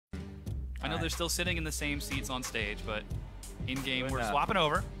I know they're still sitting in the same seats on stage, but in-game we're swapping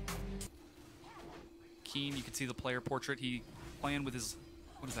over. Keane, you can see the player portrait. He playing with his,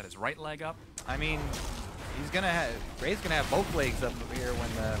 what is that, his right leg up? I mean, he's gonna have, Ray's gonna have both legs up here when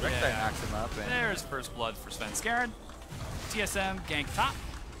the Rek'Sai knocks him up. And there's first blood for Svenskeren. TSM gank top.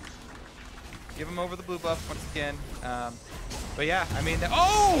 Give him over the blue buff once again. But yeah, I mean,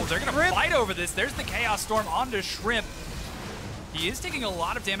 they're gonna fight over this. There's the Chaos Storm onto Shrimp. He is taking a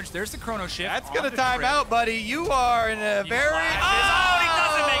lot of damage. There's the Chrono Shift. That's gonna time out, buddy. You are in a very. Oh, he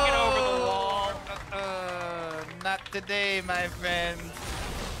doesn't make it over the wall. Not today, my friend.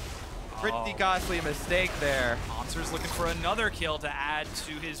 Pretty costly mistake there. Hauntzer's looking for another kill to add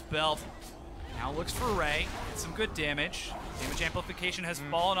to his belt. Now looks for Ray. Gets some good damage. Damage amplification has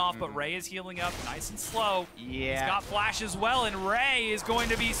fallen off, but Ray is healing up nice and slow. Yeah. He's got flash as well, and Ray is going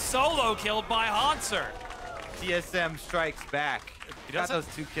to be solo killed by Hauntzer. TSM strikes back. He got those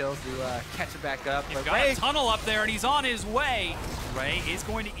 2 kills to catch it back up. He's got a tunnel up there, and he's on his way. Ray is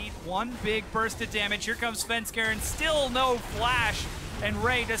going to eat one big burst of damage. Here comes Svenskeren, still no flash. And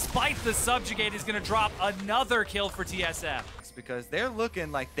Ray, despite the subjugate, is going to drop another kill for TSM. Because they're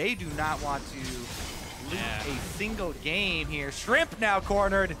looking like they do not want to lose a single game here. Shrimp now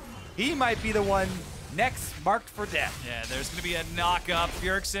cornered. He might be the one next marked for death. Yeah, there's going to be a knock-up.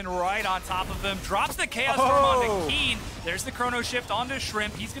 Bjergsen right on top of him. Drops the Chaos Storm onto Keane. There's the Chrono Shift onto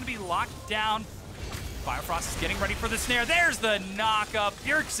Shrimp. He's going to be locked down. Biofrost is getting ready for the snare. There's the knock-up.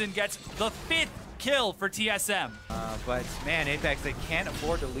 Bjergsen gets the 5th kill for TSM. But man, APX, they can't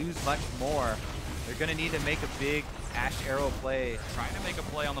afford to lose much more. They're going to need to make a big Ashe arrow play. Trying to make a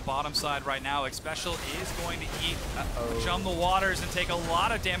play on the bottom side right now. Xpecial is going to eat Chum the Waters and take a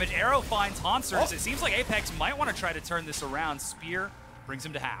lot of damage. Arrow finds Hauntzer. It seems like Apex might want to try to turn this around. Spear brings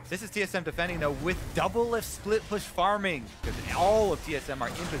him to half. This is TSM defending though with Doublelift split push farming, because all of TSM are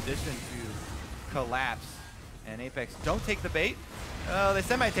in position to collapse. And Apex don't take the bait. They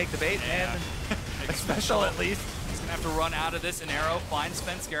semi-take the bait, and Xpecial at least. He's going to have to run out of this, and Arrow finds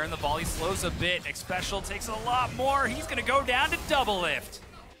Svenskeren. The volley slows a bit. Xpecial takes a lot more. He's going to go down to Doublelift.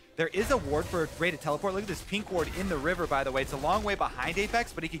 There is a ward for Ray to teleport. Look at this pink ward in the river, by the way. It's a long way behind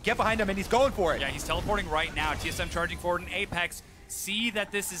Apex, but he could get behind him, and he's going for it. Yeah, he's teleporting right now. TSM charging forward, and Apex see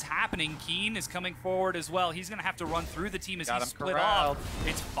that this is happening. Keane is coming forward as well. He's going to have to run through the team as he's split off.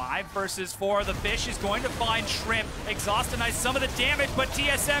 It's 5 versus 4. The fish is going to find Shrimp, exhaustinize some of the damage, but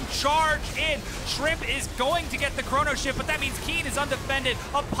TSM charge in. Shrimp is going to get the Chrono Shift, but that means Keane is undefended.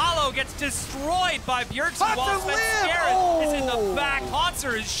 Apollo gets destroyed by Bjergsen while Svenskeren is in the back.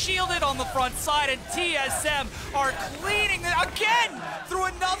 Hauntzer is shielded on the front side, and TSM are cleaning it again through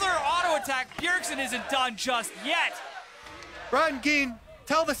another auto attack. Bjergsen isn't done just yet. Run, Keane.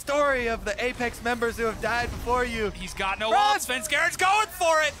 Tell the story of the Apex members who have died before you. He's got no ult. Svenskeren's going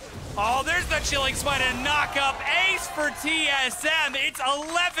for it. Oh, there's the Chilling Smite and knock-up. Ace for TSM. It's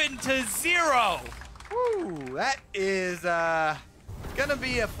 11-0. Woo, that is gonna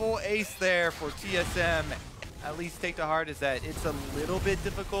be a full ace there for TSM. At least take to heart is that it's a little bit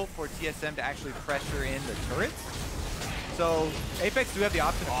difficult for TSM to actually pressure in the turrets. So Apex do have the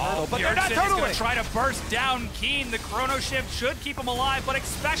option to turtle, but they're not turtling. Going to try to burst down Keane. The Chrono Shift should keep him alive, but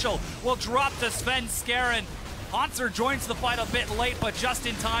Xpecial will drop to Svenskeren. Hauntzer joins the fight a bit late, but just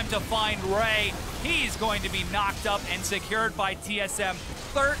in time to find Ray. He's going to be knocked up and secured by TSM.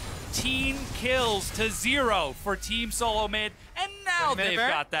 13 kills to 0 for Team SOLOMID, and now they've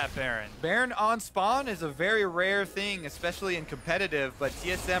got that Baron. Baron on spawn is a very rare thing, especially in competitive, but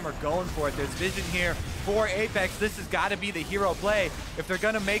TSM are going for it. There's vision here for Apex. This has got to be the hero play. If they're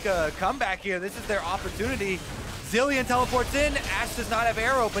going to make a comeback here, this is their opportunity. Zilean teleports in. Ashe does not have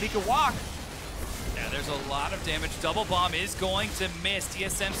arrow, but he can walk. Yeah, there's a lot of damage. Double bomb is going to miss.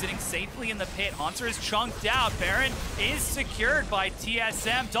 TSM sitting safely in the pit. Hauntzer is chunked out. Baron is secured by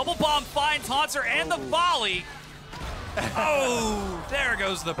TSM. Double bomb finds Hauntzer and the volley. Oh, there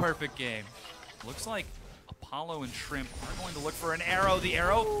goes the perfect game. Looks like Apollo and Shrimp are going to look for an arrow. The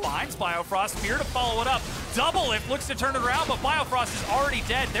arrow finds Biofrost. Fear to follow it up. Doublelift looks to turn it around, but Biofrost is already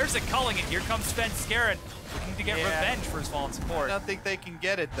dead. There's a culling, and here comes Svenskeren looking to get revenge for his fallen support. I don't think they can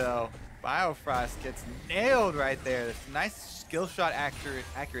get it, though. Biofrost gets nailed right there. Nice skill shot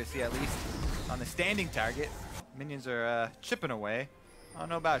accuracy, at least, on the standing target. Minions are chipping away. I don't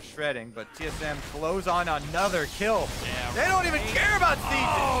know about shredding, but TSM flows on another kill. Yeah, they don't even care about Siege.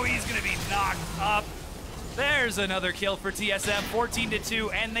 Oh, he's going to be knocked up. There's another kill for TSM,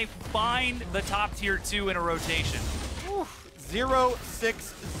 14-2, and they find the top tier 2 in a rotation.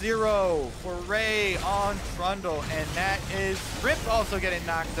 0-6-0 for Ray on Trundle, and that is Rip also getting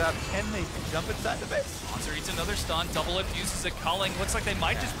knocked up. Can they jump inside the base? Hauntzer eats another stun. Doublelift uses a culling. Looks like they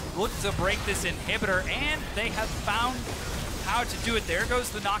might just look to break this inhibitor, and they have found how to do it. There goes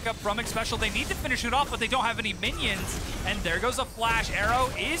the knockup from Xpecial. They need to finish it off, but they don't have any minions. And there goes a flash arrow.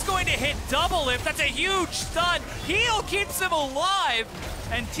 Is going to hit Doublelift. That's a huge stun. Heal keeps him alive,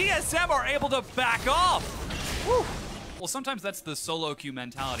 and TSM are able to back off. Woo. Well, sometimes that's the solo queue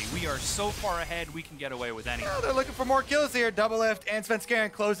mentality. We are so far ahead, we can get away with anything. Yeah, they're looking for more kills here. Doublelift and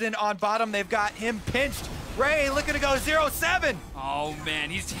Svenskeren close in on bottom. They've got him pinched. Ray looking to go 0-7. Oh,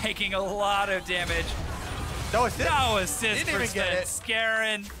 man, he's taking a lot of damage. No assist. No assist Didn't for even get it.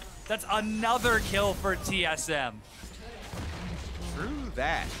 Svenskeren. That's another kill for TSM. True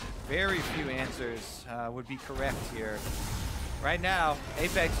that. Very few answers would be correct here. Right now,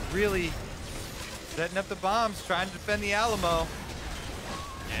 APX really setting up the bombs, trying to defend the Alamo.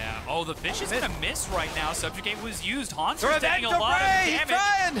 Yeah. Oh, the fish is going to miss right now. Subjugate was used. Hauntzer Revenge taking a to lot Ray. of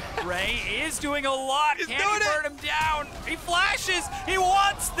damage. Ray is doing a lot. He's Can doing he burn him down? He flashes. He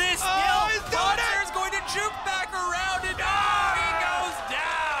wants this kill. He's doing Hauntzer is going to juke back around, and he goes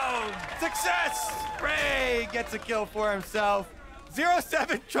down. Success! Ray gets a kill for himself.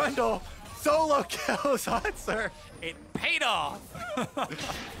 0-7 Trundle. Solo kills Hauntzer. It paid off.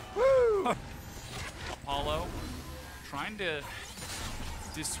 Woo! Apollo trying to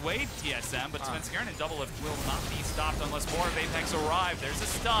dissuade TSM, but Svenskeren and Doublelift will not be stopped unless more of Apex arrive. There's a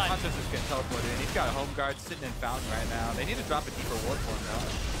stun. Hauntzer's just getting teleported in. He's got a home guard sitting in Fountain right now. They need to drop a deeper ward for him though.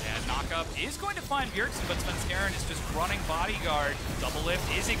 And knockup is going to find Bjergsen, but Svenskeren is just running bodyguard.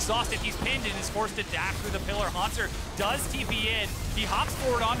 Doublelift is exhausted. He's pinned and is forced to dash through the pillar. Hauntzer does TP in. He hops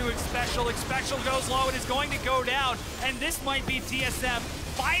forward onto Xpecial. Xpecial goes low and is going to go down. And this might be TSM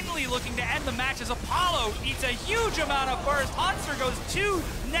finally looking to end the match as Apollo eats a huge amount of burst. Hauntzer goes 2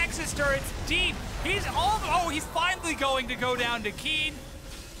 Nexus turrets deep. He's finally going to go down to Keane.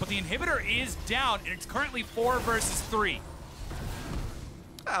 But the inhibitor is down, and it's currently 4 versus 3.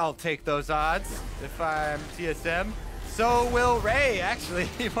 I'll take those odds if I'm TSM. So will Ray, actually.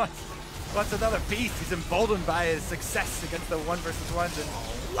 He wants another piece. He's emboldened by his success against the 1 versus 1s. And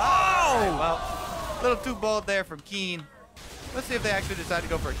oh! Well, a little too bold there from Keane. Let's see if they actually decide to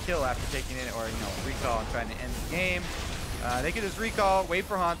go for a kill after taking it, or, recall and trying to end the game. They can just recall, wait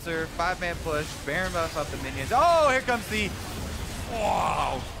for Hauntzer, 5-man push, Baron buff up the minions. Oh, here comes the...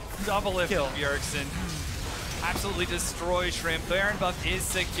 Wow! Doublelift Kill. Bjergsen. Absolutely destroy Shrimp. Baron buff is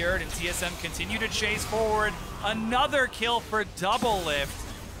secured, and TSM continue to chase forward. Another kill for Doublelift.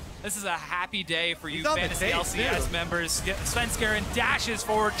 This is a happy day for you fantasy LCS members. Svenskeren dashes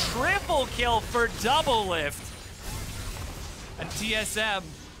forward. Triple kill for Doublelift. And TSM,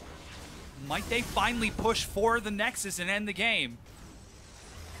 might they finally push for the Nexus and end the game?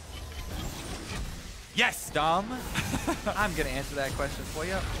 Yes, Dom. I'm going to answer that question for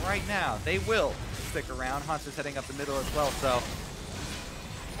you right now. They will stick around. Hauntzer's heading up the middle as well, so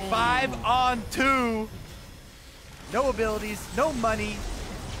 5-on-2. No abilities, no money,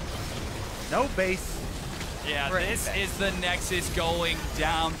 no base. Yeah, this is the Nexus going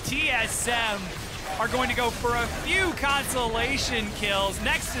down. TSM are going to go for a few consolation kills.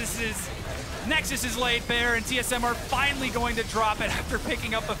 Nexus is laid bare, and TSM are finally going to drop it after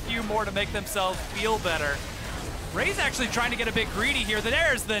picking up a few more to make themselves feel better. Ray's actually trying to get a bit greedy here.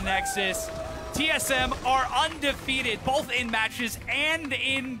 There's the Nexus. TSM are undefeated, both in matches and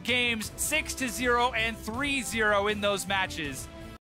in games. 6-0 and 3-0 in those matches.